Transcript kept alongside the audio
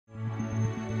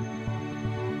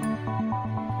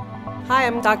Hi,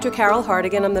 I'm Dr. Carol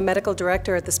Hartigan. I'm the medical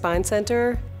director at the Spine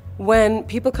Center. When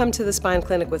people come to the spine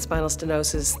clinic with spinal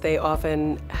stenosis, they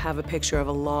often have a picture of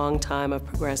a long time of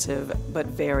progressive but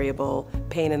variable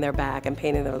pain in their back and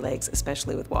pain in their legs,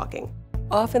 especially with walking.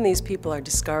 Often these people are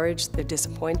discouraged, they're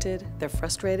disappointed, they're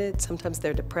frustrated, sometimes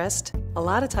they're depressed. A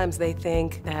lot of times they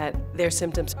think that their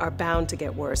symptoms are bound to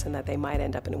get worse and that they might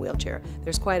end up in a wheelchair.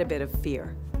 There's quite a bit of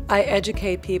fear. I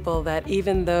educate people that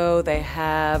even though they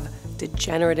have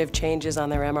degenerative changes on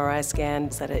their MRI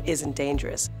scans, that it isn't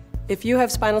dangerous. If you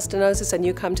have spinal stenosis and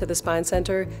you come to the Spine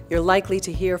Center, you're likely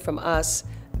to hear from us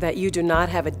that you do not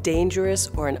have a dangerous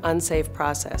or an unsafe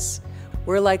process.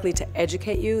 We're likely to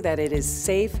educate you that it is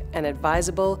safe and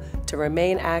advisable to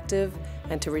remain active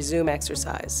and to resume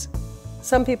exercise.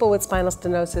 Some people with spinal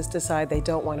stenosis decide they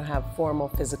don't want to have formal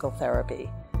physical therapy.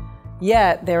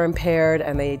 Yet they're impaired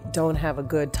and they don't have a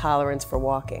good tolerance for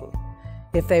walking.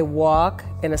 If they walk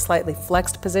in a slightly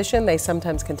flexed position, they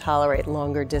sometimes can tolerate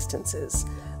longer distances.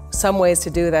 Some ways to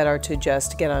do that are to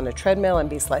just get on a treadmill and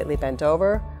be slightly bent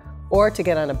over, or to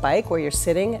get on a bike where you're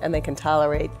sitting and they can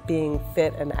tolerate being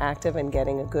fit and active and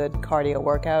getting a good cardio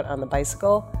workout on the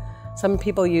bicycle. Some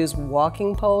people use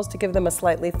walking poles to give them a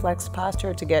slightly flexed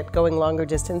posture to get going longer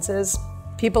distances.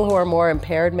 People who are more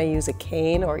impaired may use a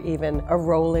cane or even a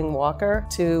rolling walker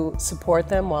to support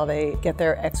them while they get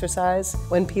their exercise.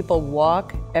 When people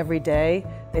walk every day,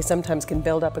 they sometimes can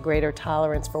build up a greater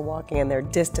tolerance for walking and their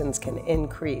distance can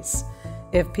increase.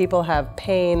 If people have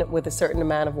pain with a certain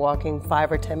amount of walking,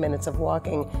 5 or 10 minutes of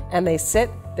walking, and they sit,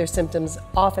 their symptoms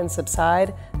often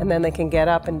subside, and then they can get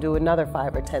up and do another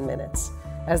 5 or 10 minutes.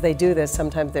 As they do this,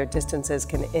 sometimes their distances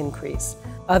can increase.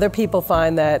 Other people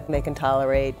find that they can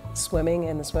tolerate swimming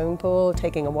in the swimming pool,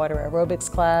 taking a water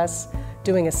aerobics class,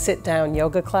 doing a sit-down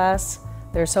yoga class.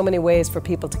 There are so many ways for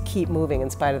people to keep moving in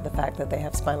spite of the fact that they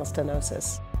have spinal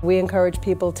stenosis. We encourage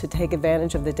people to take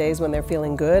advantage of the days when they're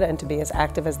feeling good and to be as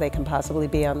active as they can possibly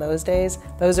be on those days.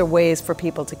 Those are ways for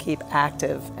people to keep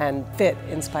active and fit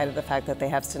in spite of the fact that they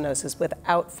have stenosis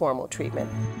without formal treatment.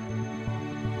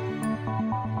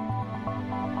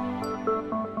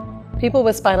 People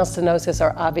with spinal stenosis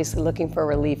are obviously looking for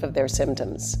relief of their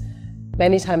symptoms.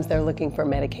 Many times they're looking for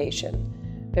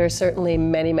medication. There are certainly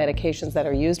many medications that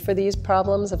are used for these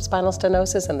problems of spinal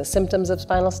stenosis and the symptoms of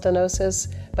spinal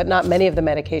stenosis, but not many of the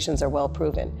medications are well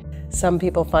proven. Some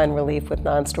people find relief with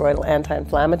non-steroidal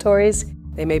anti-inflammatories.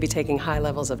 They may be taking high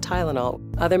levels of Tylenol.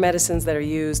 Other medicines that are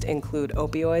used include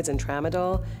opioids and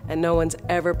tramadol, and no one's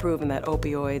ever proven that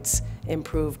opioids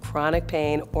improve chronic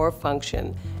pain or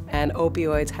function. And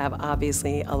opioids have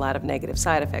obviously a lot of negative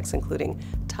side effects, including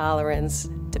tolerance,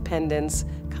 dependence,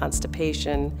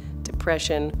 constipation,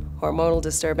 depression, hormonal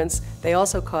disturbance. They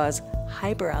also cause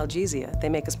hyperalgesia. They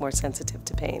make us more sensitive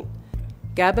to pain.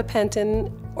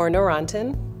 Gabapentin or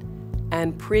Neurontin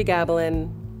and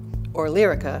pregabalin or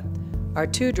Lyrica are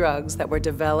two drugs that were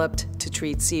developed to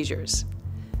treat seizures.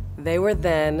 They were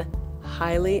then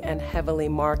highly and heavily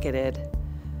marketed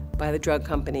by the drug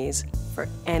companies for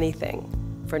anything,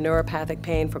 for neuropathic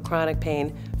pain, for chronic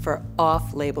pain, for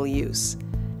off-label use.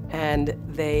 And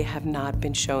they have not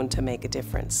been shown to make a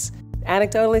difference.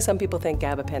 Anecdotally, some people think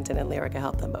gabapentin and Lyrica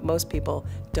help them, but most people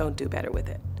don't do better with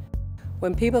it.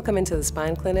 When people come into the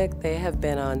spine clinic, they have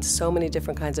been on so many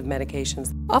different kinds of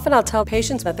medications. Often I'll tell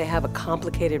patients that they have a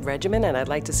complicated regimen and I'd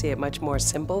like to see it much more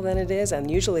simple than it is,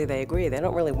 and usually they agree. They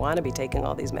don't really want to be taking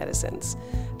all these medicines.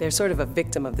 They're sort of a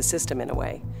victim of the system in a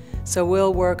way. So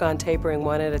we'll work on tapering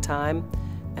one at a time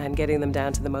and getting them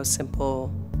down to the most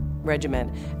simple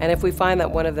regimen. And if we find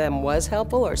that one of them was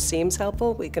helpful or seems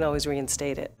helpful, we can always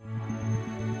reinstate it.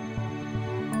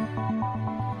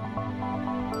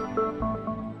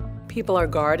 People are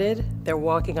guarded, they're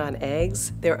walking on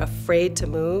eggs, they're afraid to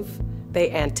move,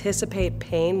 they anticipate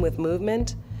pain with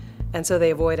movement, and so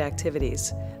they avoid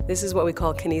activities. This is what we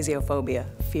call kinesiophobia,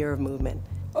 fear of movement.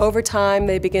 Over time,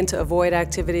 they begin to avoid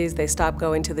activities, they stop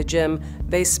going to the gym,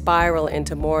 they spiral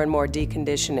into more and more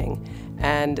deconditioning,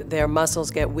 and their muscles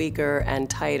get weaker and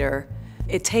tighter.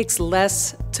 It takes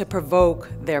less to provoke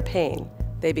their pain.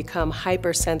 They become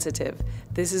hypersensitive.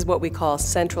 This is what we call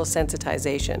central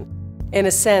sensitization. In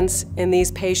a sense, in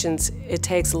these patients, it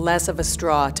takes less of a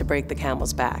straw to break the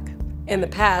camel's back. In the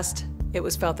past, it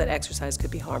was felt that exercise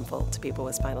could be harmful to people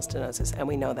with spinal stenosis, and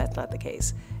we know that's not the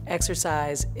case.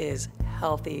 Exercise is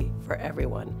healthy for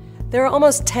everyone. There are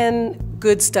almost 10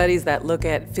 good studies that look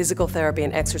at physical therapy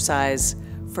and exercise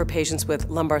for patients with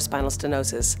lumbar spinal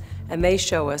stenosis, and they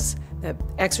show us that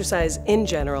exercise in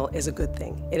general is a good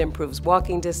thing. It improves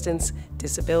walking distance,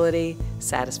 disability,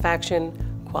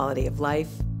 satisfaction, quality of life.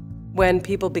 When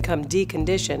people become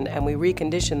deconditioned and we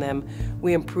recondition them,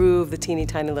 we improve the teeny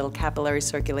tiny little capillary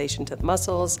circulation to the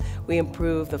muscles, we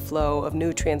improve the flow of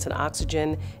nutrients and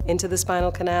oxygen into the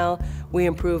spinal canal, we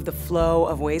improve the flow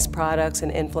of waste products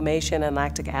and inflammation and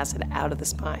lactic acid out of the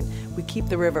spine. We keep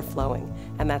the river flowing,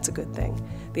 and that's a good thing.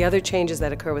 The other changes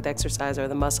that occur with exercise are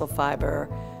the muscle fiber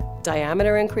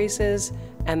diameter increases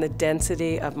and the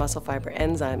density of muscle fiber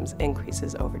enzymes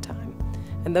increases over time.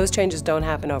 And those changes don't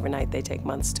happen overnight, they take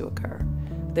months to occur.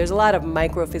 There's a lot of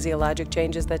microphysiologic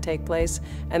changes that take place,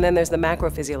 and then there's the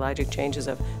macrophysiologic changes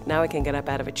of now I can get up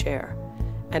out of a chair,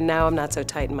 and now I'm not so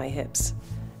tight in my hips,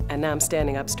 and now I'm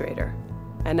standing up straighter,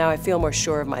 and now I feel more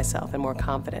sure of myself and more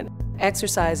confident.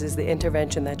 Exercise is the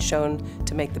intervention that's shown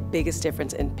to make the biggest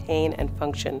difference in pain and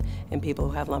function in people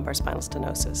who have lumbar spinal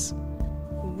stenosis.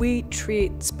 We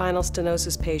treat spinal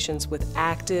stenosis patients with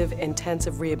active,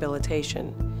 intensive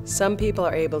rehabilitation. Some people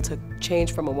are able to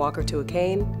change from a walker to a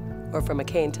cane, or from a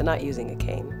cane to not using a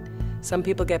cane. Some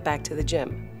people get back to the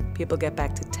gym. People get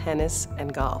back to tennis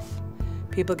and golf.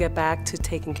 People get back to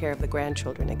taking care of the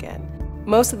grandchildren again.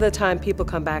 Most of the time, people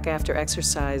come back after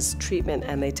exercise treatment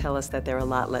and they tell us that they're a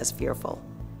lot less fearful.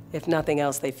 If nothing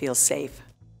else, they feel safe.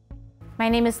 My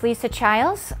name is Lisa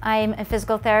Childs. I'm a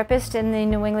physical therapist in the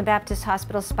New England Baptist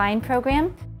Hospital Spine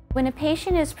Program. When a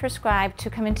patient is prescribed to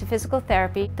come into physical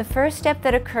therapy, the first step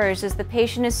that occurs is the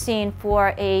patient is seen for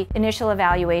an initial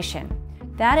evaluation.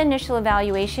 That initial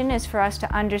evaluation is for us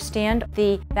to understand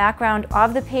the background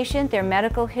of the patient, their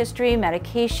medical history,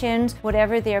 medications,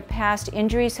 whatever their past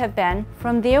injuries have been.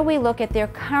 From there, we look at their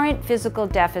current physical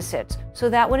deficits. So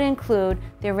that would include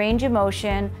their range of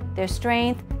motion, their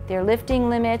strength, their lifting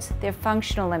limits, their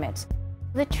functional limits.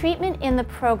 The treatment in the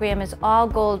program is all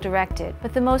goal-directed,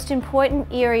 but the most important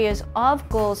areas of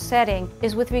goal setting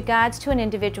is with regards to an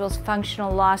individual's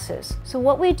functional losses. So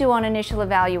what we do on initial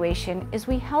evaluation is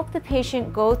we help the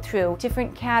patient go through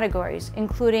different categories,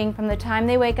 including from the time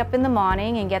they wake up in the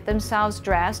morning and get themselves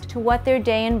dressed to what their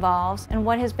day involves and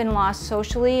what has been lost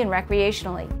socially and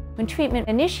recreationally. When treatment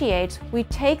initiates, we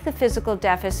take the physical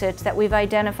deficits that we've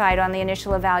identified on the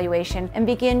initial evaluation and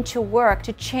begin to work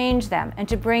to change them and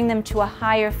to bring them to a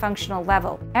higher functional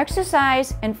level.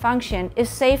 Exercise and function is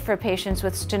safe for patients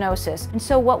with stenosis, and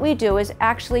so what we do is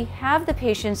actually have the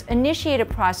patients initiate a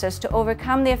process to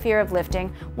overcome their fear of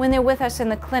lifting when they're with us in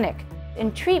the clinic.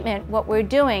 In treatment, what we're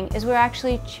doing is we're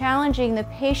actually challenging the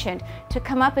patient to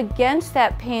come up against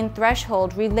that pain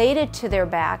threshold related to their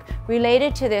back,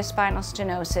 related to their spinal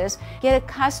stenosis, get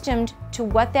accustomed to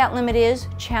what that limit is,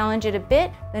 challenge it a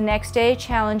bit, the next day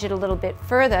challenge it a little bit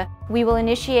further. We will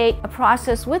initiate a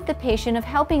process with the patient of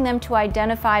helping them to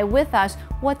identify with us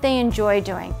what they enjoy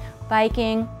doing.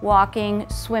 Biking, walking,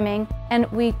 swimming, and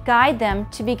we guide them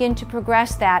to begin to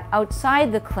progress that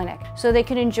outside the clinic so they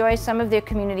can enjoy some of their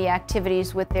community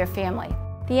activities with their family.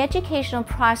 The educational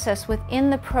process within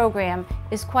the program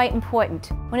is quite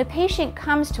important. When a patient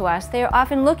comes to us, they are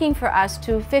often looking for us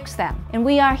to fix them, and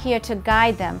we are here to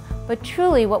guide them. But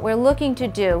truly what we're looking to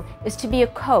do is to be a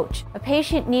coach. A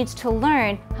patient needs to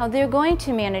learn how they're going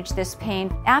to manage this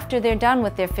pain after they're done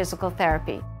with their physical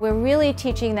therapy. We're really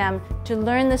teaching them to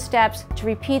learn the steps, to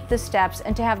repeat the steps,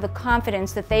 and to have the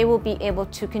confidence that they will be able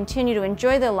to continue to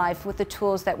enjoy their life with the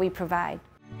tools that we provide.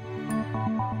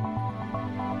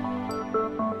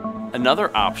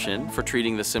 Another option for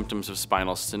treating the symptoms of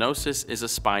spinal stenosis is a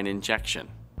spine injection.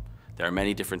 There are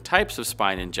many different types of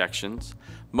spine injections.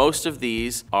 Most of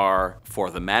these are for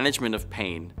the management of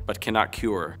pain, but cannot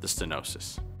cure the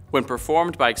stenosis. When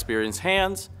performed by experienced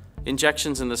hands,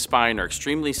 injections in the spine are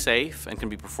extremely safe and can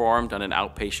be performed on an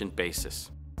outpatient basis.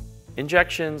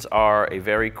 Injections are a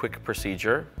very quick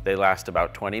procedure. They last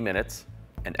about 20 minutes.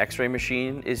 An X-ray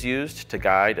machine is used to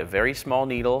guide a very small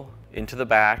needle into the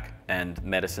back, and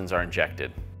medicines are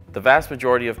injected. The vast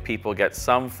majority of people get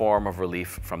some form of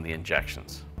relief from the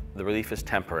injections. The relief is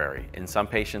temporary. In some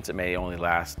patients it may only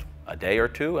last a day or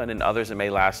two, and in others it may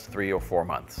last 3 or 4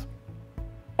 months.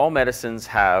 All medicines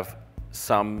have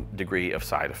some degree of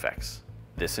side effects.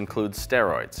 This includes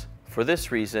steroids. For this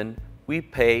reason, we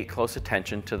pay close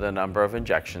attention to the number of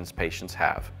injections patients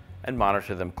have and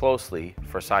monitor them closely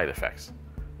for side effects.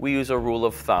 We use a rule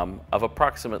of thumb of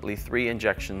approximately 3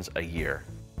 injections a year.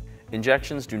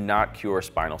 Injections do not cure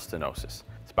spinal stenosis.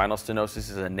 Spinal stenosis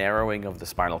is a narrowing of the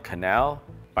spinal canal.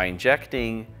 By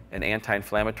injecting an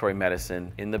anti-inflammatory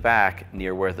medicine in the back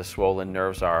near where the swollen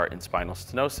nerves are in spinal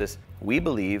stenosis, we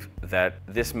believe that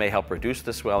this may help reduce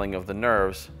the swelling of the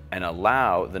nerves and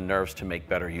allow the nerves to make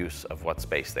better use of what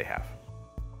space they have.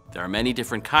 There are many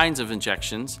different kinds of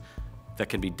injections that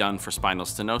can be done for spinal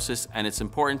stenosis, and it's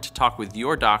important to talk with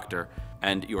your doctor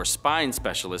and your spine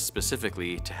specialist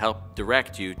specifically to help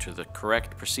direct you to the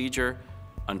correct procedure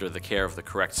under the care of the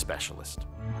correct specialist.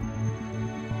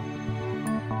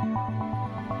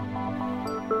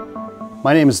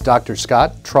 My name is Dr.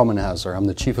 Scott Tromenhauser. I'm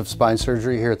the Chief of Spine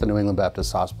Surgery here at the New England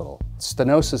Baptist Hospital.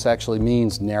 Stenosis actually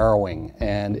means narrowing,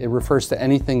 and it refers to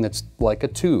anything that's like a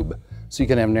tube. So you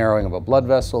can have narrowing of a blood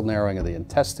vessel, narrowing of the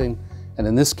intestine, and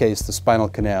in this case, the spinal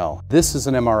canal. This is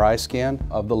an MRI scan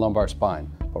of the lumbar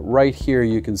spine. But right here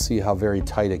you can see how very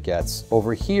tight it gets.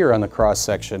 Over here on the cross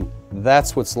section,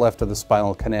 that's what's left of the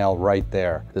spinal canal right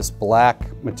there. This black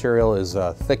material is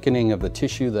a thickening of the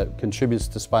tissue that contributes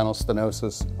to spinal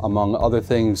stenosis, among other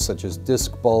things such as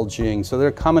disc bulging. So there are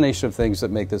a combination of things that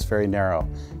make this very narrow.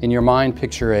 In your mind,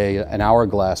 picture an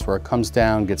hourglass where it comes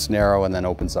down, gets narrow, and then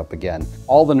opens up again.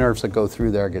 All the nerves that go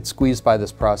through there get squeezed by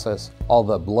this process. All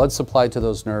the blood supply to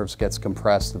those nerves gets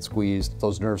compressed and squeezed.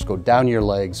 Those nerves go down your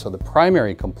legs. So the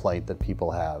primary complaint that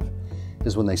people have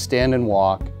is when they stand and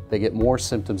walk, they get more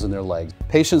symptoms in their legs.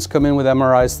 Patients come in with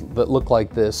MRIs that look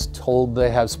like this, told they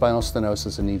have spinal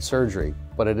stenosis and need surgery,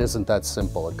 but it isn't that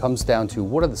simple. It comes down to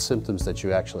what are the symptoms that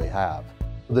you actually have.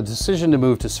 The decision to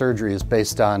move to surgery is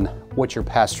based on what your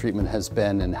past treatment has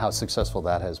been and how successful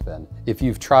that has been. If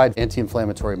you've tried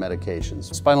anti-inflammatory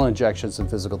medications, spinal injections and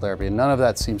physical therapy, and none of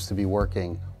that seems to be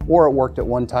working, or it worked at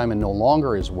one time and no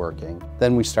longer is working,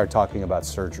 then we start talking about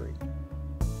surgery.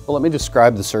 Well, let me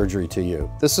describe the surgery to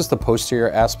you. This is the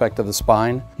posterior aspect of the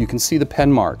spine. You can see the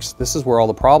pen marks. This is where all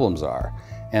the problems are.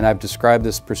 And I've described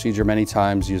this procedure many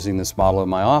times using this model in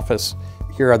my office.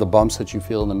 Here are the bumps that you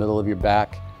feel in the middle of your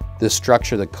back. This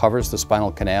structure that covers the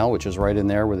spinal canal, which is right in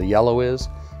there where the yellow is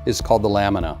called the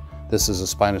lamina. This is a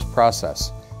spinous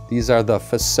process. These are the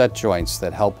facet joints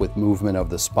that help with movement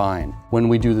of the spine. When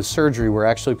we do the surgery, we're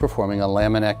actually performing a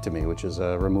laminectomy, which is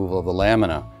a removal of the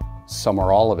lamina, some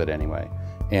or all of it anyway.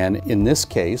 And in this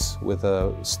case, with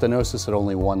a stenosis at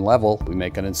only one level, we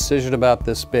make an incision about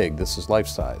this big. This is life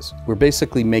size. We're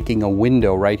basically making a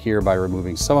window right here by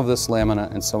removing some of this lamina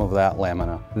and some of that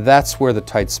lamina. That's where the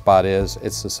tight spot is.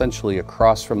 It's essentially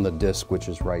across from the disc, which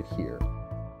is right here.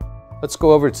 Let's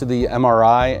go over to the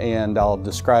MRI and I'll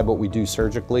describe what we do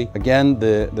surgically. Again,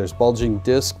 there's bulging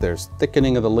disc, there's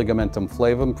thickening of the ligamentum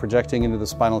flavum projecting into the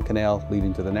spinal canal,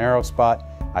 leading to the narrow spot.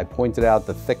 I pointed out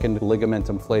the thickened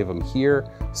ligamentum flavum here.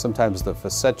 Sometimes the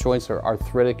facet joints are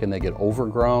arthritic and they get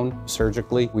overgrown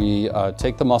surgically. We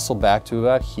take the muscle back to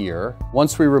about here.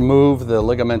 Once we remove the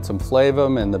ligamentum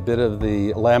flavum and the bit of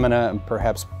the lamina and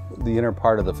perhaps the inner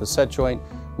part of the facet joint,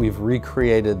 we've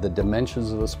recreated the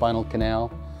dimensions of the spinal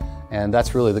canal. And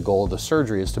that's really the goal of the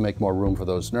surgery, is to make more room for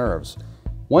those nerves.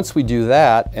 Once we do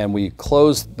that and we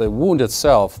close the wound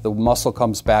itself, the muscle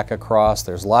comes back across.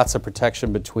 There's lots of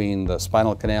protection between the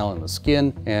spinal canal and the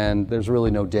skin, and there's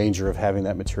really no danger of having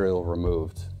that material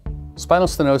removed. Spinal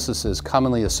stenosis is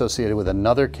commonly associated with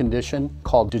another condition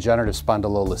called degenerative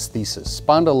spondylolisthesis.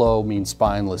 Spondylo means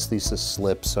spine, listhesis,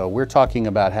 slip, so we're talking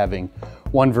about having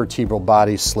one vertebral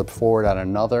body slip forward on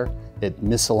another. It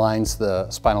misaligns the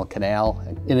spinal canal.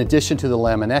 In addition to the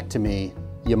laminectomy,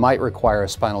 you might require a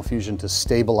spinal fusion to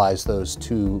stabilize those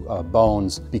two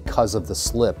bones because of the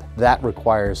slip. That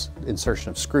requires insertion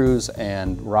of screws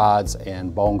and rods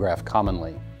and bone graft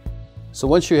commonly. So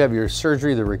once you have your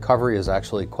surgery, the recovery is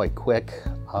actually quite quick.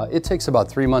 It takes about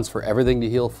 3 months for everything to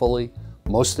heal fully,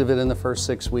 most of it in the first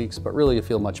 6 weeks, but really you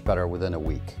feel much better within a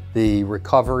week. The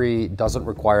recovery doesn't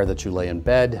require that you lay in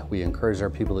bed. We encourage our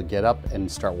people to get up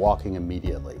and start walking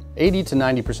immediately. 80 to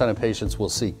 90% of patients will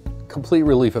see complete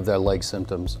relief of their leg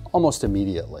symptoms almost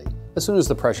immediately. As soon as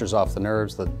the pressure's off the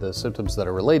nerves, the symptoms that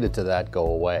are related to that go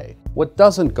away. What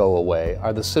doesn't go away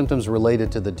are the symptoms related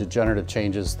to the degenerative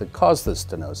changes that cause this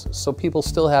stenosis. So people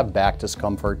still have back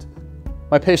discomfort.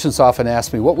 My patients often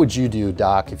ask me, what would you do,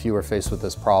 doc, if you were faced with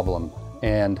this problem?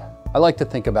 And I like to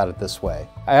think about it this way.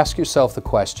 Ask yourself the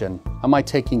question, am I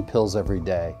taking pills every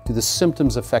day? Do the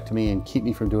symptoms affect me and keep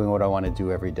me from doing what I want to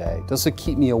do every day? Does it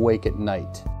keep me awake at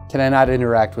night? Can I not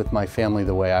interact with my family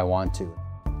the way I want to?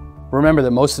 Remember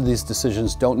that most of these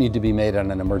decisions don't need to be made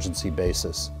on an emergency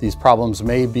basis. These problems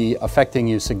may be affecting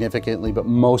you significantly, but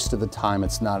most of the time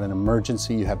it's not an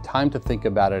emergency. You have time to think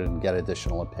about it and get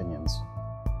additional opinions.